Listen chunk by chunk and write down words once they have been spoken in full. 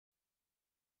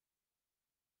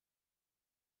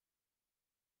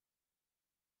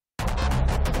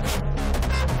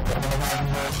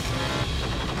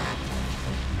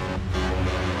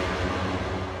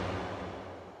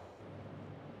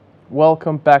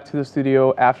welcome back to the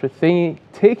studio after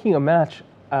taking a match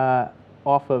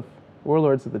off of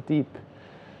Warlords of the Deep,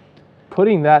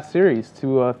 putting that series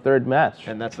to a third match.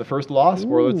 And that's the first loss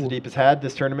Warlords of the Deep has had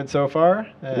this tournament so far.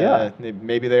 Yeah.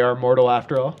 Maybe they are mortal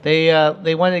after all.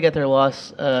 They wanted to get their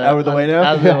loss out of the way now?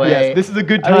 Out of the way. Yes, this is a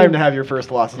good time to have your first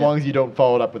loss, as long as you don't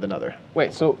follow it up with another.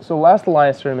 Wait, so last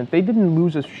Alliance tournament, they didn't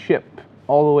lose a ship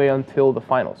all the way until the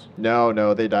finals.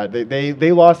 No, they died.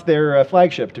 They lost their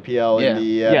flagship to PL in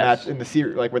the match in the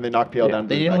series, like when they knocked PL down.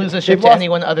 They didn't lose a ship to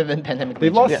anyone other than Pandemic.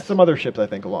 They've lost some other ships, I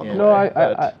think, along the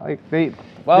way.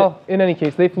 No, in any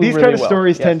case, they flew these really well. kind of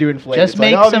stories tend to inflate. Just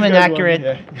make some inaccurate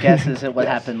guesses at what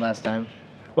happened last time.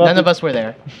 Well, none of us were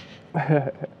there.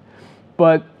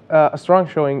 But a strong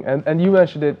showing, and you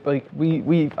mentioned it. Like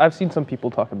I've seen some people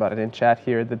talk about it in chat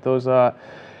here that those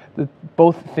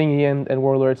both Thingy and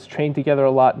Warlords trained together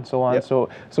a lot and so on. Yep. So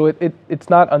it's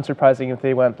not unsurprising if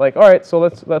they went like, all right, so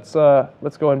let's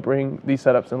go and bring these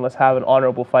setups and let's have an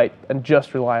honorable fight and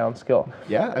just rely on skill.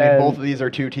 Yeah, I mean both of these are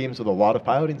two teams with a lot of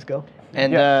piloting skill.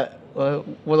 And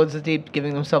Warlords of the Deep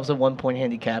giving themselves a 1-point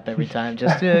handicap every time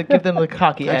just to give them the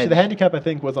cocky edge. Actually, the handicap I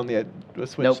think was on the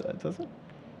switch nope. side, does it?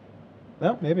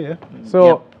 No, maybe yeah.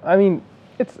 So I mean.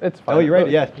 It's fine. Oh, you're right.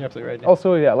 Yeah, you're absolutely right. Yeah.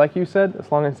 Also, yeah, like you said,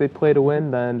 as long as they play to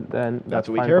win, then that's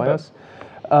what we fine care by about.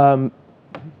 us.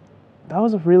 That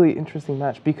was a really interesting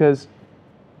match because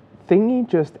Thingy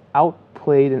just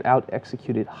outplayed and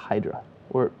out-executed Hydra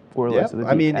or Warlords of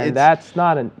the Deep, and that's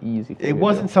not an easy thing. It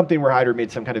wasn't something where Hydra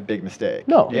made some kind of big mistake.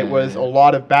 No. It was a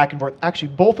lot of back and forth. Actually,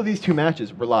 both of these two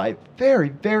matches rely very,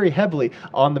 very heavily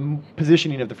on the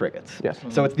positioning of the frigates. Yes.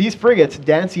 So it's these frigates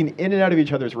dancing in and out of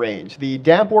each other's range. The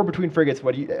damp war between frigates,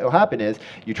 what will happen is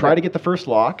you try to get the first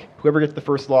lock. Whoever gets the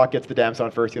first lock gets the damps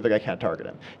on first. The other guy can't target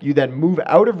him. You then move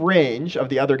out of range of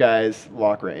the other guy's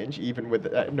lock range, even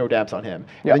with no damps on him.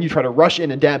 And then you try to rush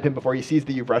in and damp him before he sees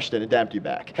that you've rushed in and damped you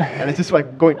back. And it's just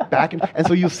like going back and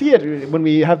so you'll see it when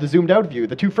we have the zoomed out view.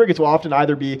 The two frigates will often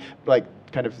either be like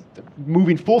kind of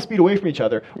moving full speed away from each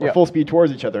other or full speed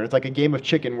towards each other. And it's like a game of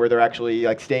chicken where they're actually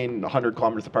like staying 100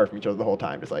 kilometers apart from each other the whole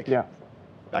time, just like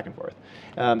back and forth.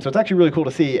 So it's actually really cool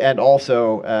to see, and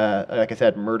also, like I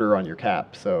said, murder on your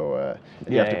cap. So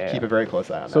you have to keep a very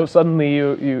close eye on that. So suddenly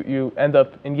you end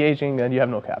up engaging and you have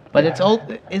no cap. But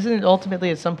isn't it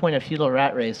ultimately at some point a futile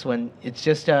rat race when it's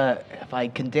just if I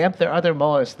can damp their other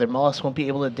mollusk, their mollusk won't be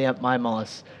able to damp my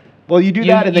mollusk. Well, you do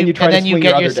that, and then you try to swing you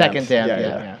get your second damp.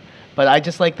 Yeah. But I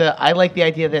just like the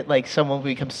idea that like someone would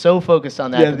become so focused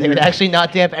on that they would actually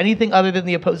not damp anything other than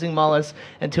the opposing mollusk,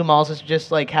 and two mollusks just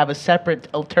like have a separate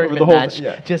tournament match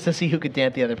just to see who could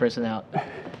damp the other person out.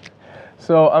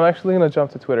 So I'm actually going to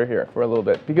jump to Twitter here for a little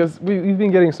bit because we've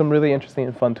been getting some really interesting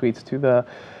and fun tweets to the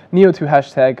NEO2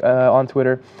 hashtag on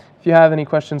Twitter. If you have any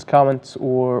questions, comments,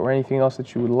 or anything else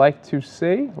that you would like to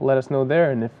say, let us know there,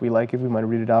 and if we like it, we might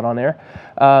read it out on air.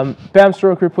 Bam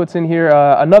Stroker puts in here,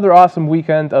 another awesome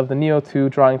weekend of the NEO2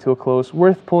 drawing to a close,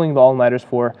 worth pulling the all-nighters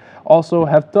for. Also,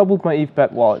 have doubled my ETH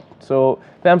bet wallet. So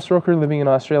Bam Stroker living in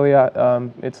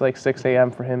Australia, it's like 6 a.m.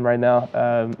 for him right now.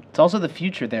 It's also the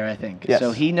future there, I think. Yes.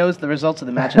 So he knows the results of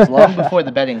the matches long before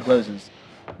the betting closes.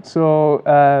 So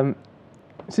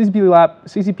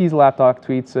CCP's lapdog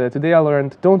tweets, today I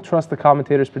learned don't trust the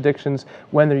commentators' predictions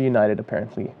when they're united,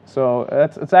 apparently. So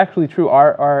it's actually true.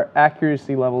 Our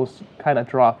accuracy levels kind of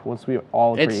drop once we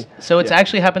all agree. It's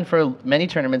actually happened for many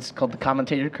tournaments called the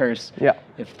commentator curse. Yeah.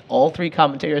 If all three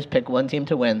commentators pick one team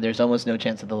to win, there's almost no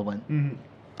chance that they'll win. Mm-hmm.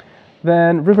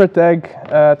 Then Rupert Degg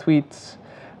tweets,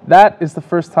 that is the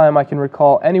first time I can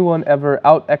recall anyone ever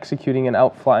out-executing and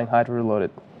out-flying Hydra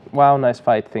Reloaded. Wow, nice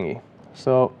fight, Thingy.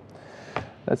 So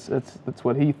that's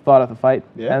what he thought of the fight.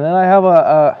 Yeah. And then I have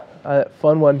a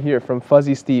fun one here from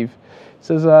Fuzzy Steve. It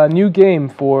says a new game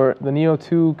for the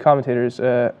NEO2 commentators,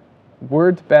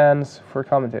 word bans for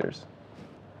commentators.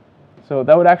 So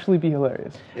that would actually be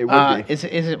hilarious. It would be.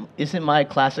 Is it my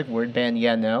classic word ban?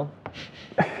 Yeah, no.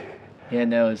 Yeah,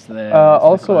 no is the.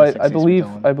 Also, I believe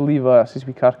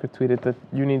CCP Katka tweeted that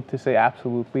you need to say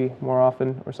absolutely more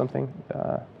often or something.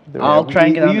 I'll try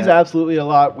and get on We use absolutely a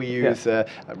lot. We use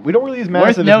we don't really use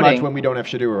massive as much when we don't have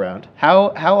Shadoo around.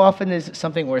 How often is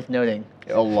something worth noting?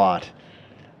 A lot.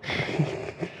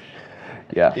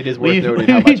 Yeah, it is worth noting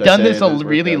how much we've done this a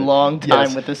really long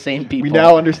time with the same people. We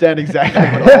now understand exactly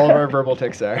what all of our verbal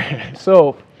tics are.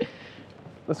 So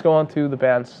let's go on to the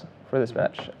bans for this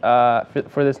match.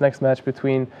 For this next match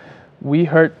between We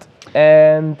Hurt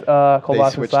and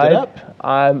Kolbas Inside.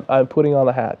 I'm putting on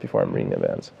the hat before I'm reading the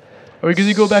bans. Are we going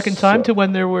to go back in time to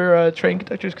when there were train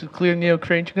conductors? Because clearly no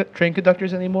train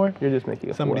conductors anymore. You're just making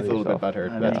a Somebody's a little bit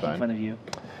butthurt. I'm that's making fine. fun of you.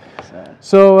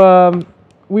 So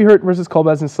We Hurt versus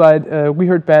Kolbaz inside. We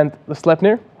Hurt banned the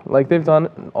Sleipnir, like they've done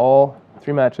in all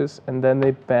 3 matches, and then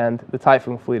they banned the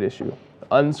Typhoon Fleet issue,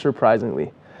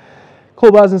 unsurprisingly.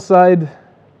 Kolbaz inside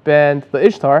banned the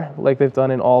Ishtar, like they've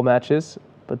done in all matches,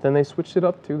 but then they switched it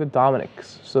up to the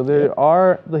Dominics. So there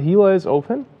are, the Gila is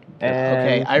open.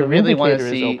 And I really want to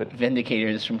see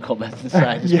Vindicators from Kolbaz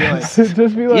inside. Yes, just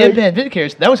be like, yeah, man,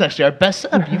 Vindicators, that was actually our best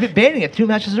setup. You've been banning it 2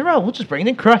 matches in a row. We'll just bring it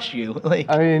and crush you. Like,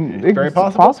 I mean, it's very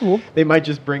possible. Possible. They might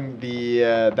just bring the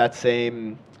that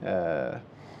same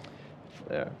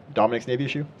Dominic's Navy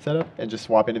issue setup and just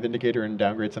swap in a Vindicator and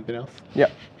downgrade something else.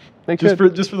 Yeah, they just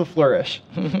could. for the flourish.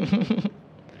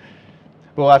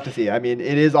 We'll have to see. I mean,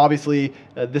 it is obviously,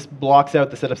 this blocks out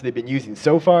the setups they've been using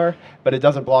so far, but it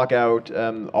doesn't block out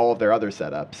all of their other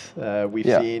setups. We've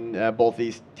seen both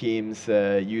these teams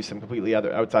use some completely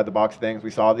other outside-the-box things.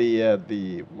 We saw the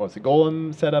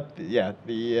Golem setup? The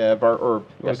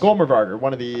Golem or Vargar,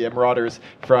 one of the Marauders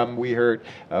from We Hurt.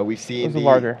 We've seen the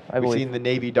Vargar, I believe. We've seen the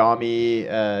Navy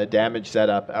Dami damage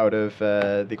setup out of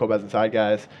the Kolbaz Inside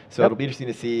guys. So it'll be interesting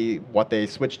to see what they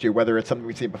switch to, whether it's something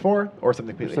we've seen before or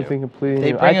something completely new.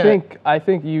 I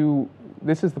think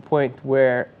this is the point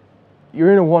where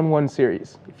you're in a 1-1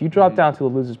 series. If you drop down to the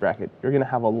losers bracket, you're going to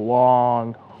have a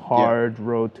long, hard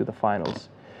road to the finals.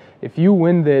 If you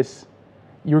win this,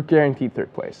 you're guaranteed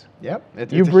 3rd place. Yep.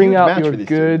 It's you a bring huge out match your for these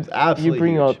good, teams. you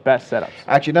bring out best setups.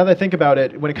 Actually, now that I think about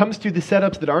it, when it comes to the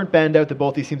setups that aren't banned out that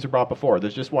both these teams have brought before,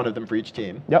 there's just one of them for each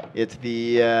team. Yep. It's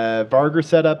the Vargar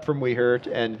setup from We Hurt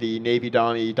and the Navy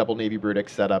Dami double Navy Brutix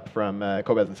setup from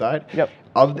Kolbaz Inside. Yep.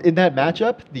 In that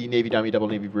matchup, the Navy Dami double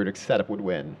Navy Brutix setup would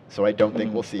win. So I don't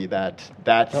think we'll see that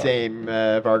same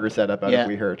Vargar setup out of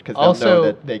We Hurt, because they'll know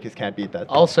that they just can't beat that.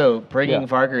 Also, bringing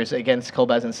Vargars against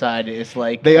Kolbaz Inside is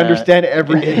like... They understand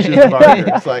every inch of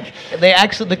Vargar. It's like...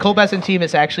 The Kolbaz team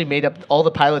is actually made up, all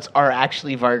the pilots are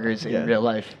actually Vargars in real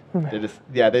life.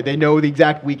 They know the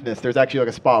exact weakness. There's actually like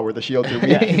a spot where the shields are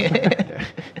weak.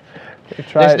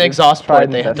 There's an exhaust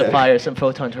port they have to fire some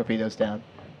photon torpedoes down.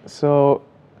 So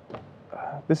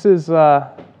this is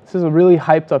a really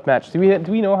hyped up match. Do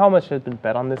we know how much has been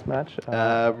bet on this match?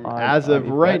 As of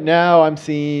right now, I'm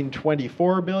seeing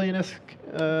 24 billion-isk.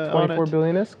 24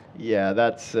 billion-isk? Yeah,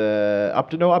 that's up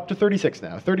to 36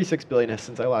 now. 36 billion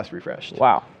since I last refreshed.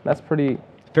 Wow, that's pretty...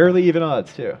 Fairly even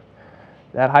odds, too.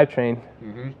 That hype train.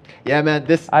 Mm-hmm. Yeah, man,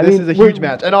 this is a huge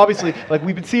match. And obviously, like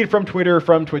we've been seeing from Twitter,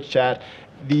 from Twitch chat,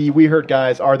 the We Hurt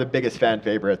guys are the biggest fan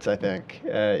favorites, I think,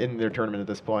 in their tournament at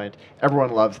this point.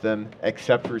 Everyone loves them,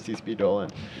 except for CSP Dolan.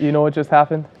 You know what just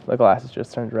happened? The glasses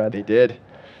just turned red. They did.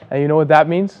 And you know what that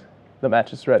means? The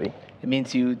match is ready. It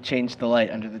means you changed the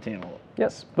light under the table.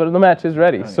 Yes, but the match is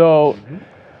ready. So,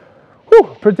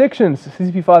 predictions,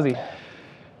 CCP Fozzie.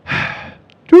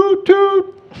 Toot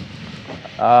toot.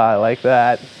 I like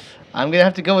that. I'm going to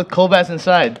have to go with Kolbaz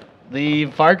Inside. The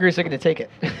Vargars are going to take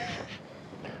it.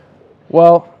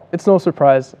 Well, it's no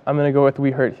surprise. I'm going to go with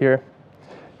We Hurt here.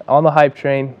 On the hype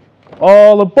train.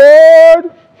 All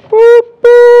aboard! Woo!